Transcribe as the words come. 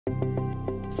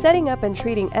Setting up and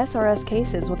treating SRS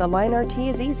cases with AlignRT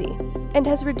is easy and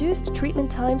has reduced treatment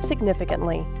times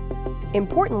significantly.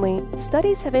 Importantly,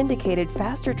 studies have indicated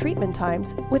faster treatment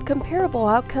times with comparable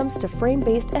outcomes to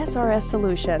frame-based SRS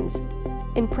solutions.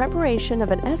 In preparation of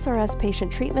an SRS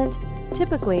patient treatment,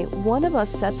 typically one of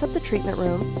us sets up the treatment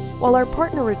room while our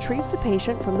partner retrieves the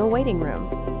patient from the waiting room.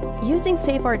 Using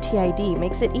SafeRT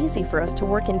makes it easy for us to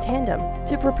work in tandem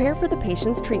to prepare for the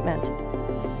patient's treatment.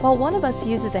 While one of us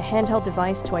uses a handheld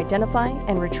device to identify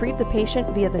and retrieve the patient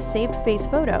via the saved face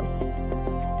photo,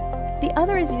 the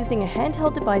other is using a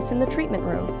handheld device in the treatment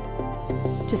room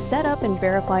to set up and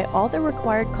verify all the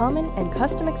required common and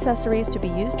custom accessories to be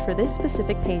used for this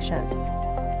specific patient.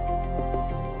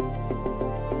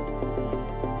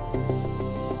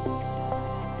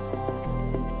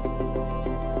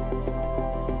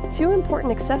 Two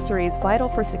important accessories vital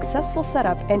for successful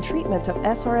setup and treatment of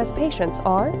SRS patients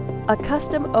are a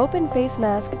custom open face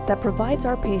mask that provides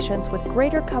our patients with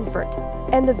greater comfort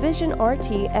and the Varian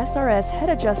SRS head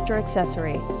adjuster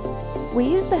accessory. We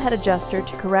use the head adjuster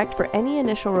to correct for any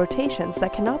initial rotations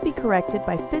that cannot be corrected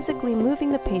by physically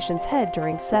moving the patient's head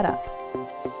during setup.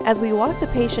 As we walk the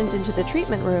patient into the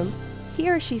treatment room, he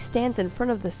or she stands in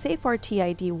front of the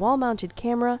SafeRT wall-mounted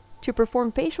camera to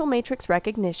perform facial matrix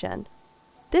recognition.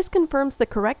 This confirms the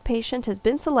correct patient has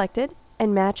been selected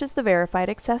and matches the verified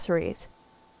accessories.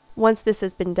 Once this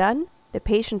has been done, the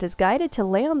patient is guided to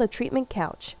lay on the treatment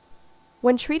couch.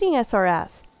 When treating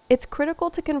SRS, it's critical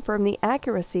to confirm the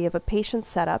accuracy of a patient's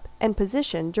setup and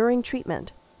position during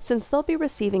treatment, since they'll be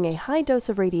receiving a high dose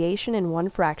of radiation in one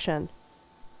fraction.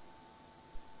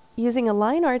 Using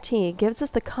AlignRT gives us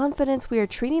the confidence we are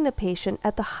treating the patient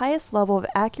at the highest level of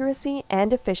accuracy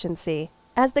and efficiency.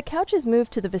 As the couch is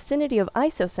moved to the vicinity of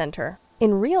isocenter,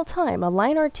 in real time,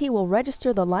 AlignRT will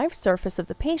register the live surface of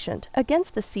the patient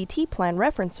against the CT plan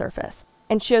reference surface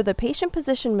and show the patient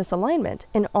position misalignment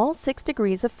in all 6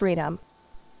 degrees of freedom.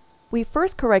 We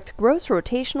first correct gross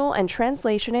rotational and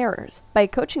translation errors by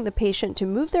coaching the patient to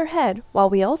move their head while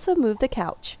we also move the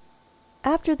couch.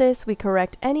 After this, we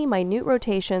correct any minute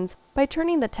rotations by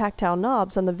turning the tactile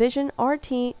knobs on the Varian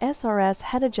SRS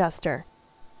head adjuster.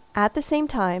 At the same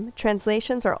time,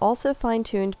 translations are also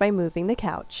fine-tuned by moving the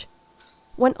couch.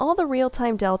 When all the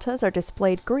real-time deltas are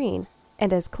displayed green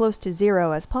and as close to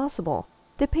 0 as possible,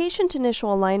 the patient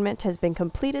initial alignment has been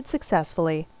completed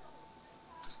successfully.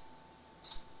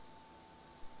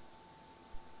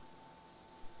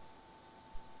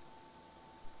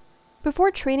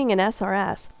 Before treating an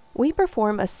SRS, we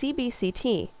perform a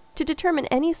CBCT to determine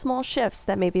any small shifts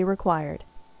that may be required.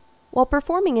 While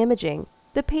performing imaging,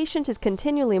 the patient is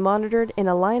continually monitored in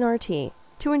AlignRT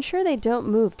to ensure they don't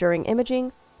move during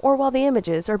imaging or while the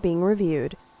images are being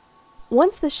reviewed.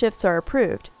 Once the shifts are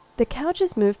approved, the couch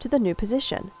is moved to the new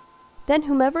position. Then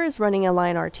whomever is running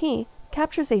AlignRT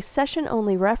captures a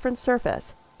session-only reference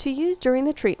surface to use during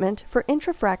the treatment for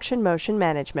intrafraction motion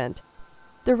management.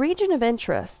 The region of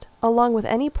interest, along with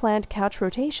any planned couch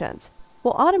rotations,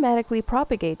 will automatically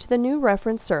propagate to the new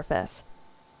reference surface.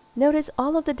 Notice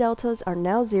all of the deltas are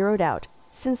now zeroed out,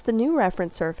 since the new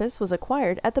reference surface was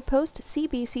acquired at the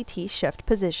post-CBCT shift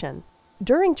position.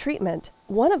 During treatment,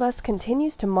 one of us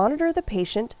continues to monitor the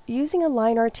patient using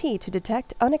AlignRT to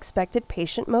detect unexpected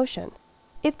patient motion.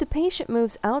 If the patient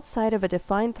moves outside of a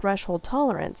defined threshold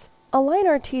tolerance,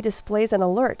 AlignRT displays an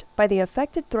alert by the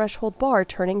affected threshold bar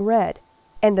turning red,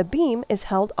 and the beam is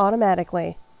held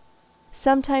automatically.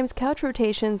 Sometimes couch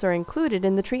rotations are included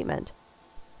in the treatment.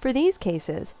 For these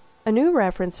cases, a new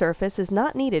reference surface is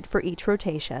not needed for each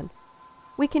rotation.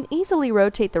 We can easily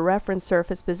rotate the reference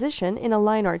surface position in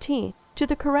AlignRT to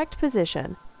the correct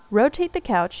position, rotate the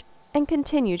couch, and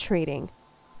continue treating.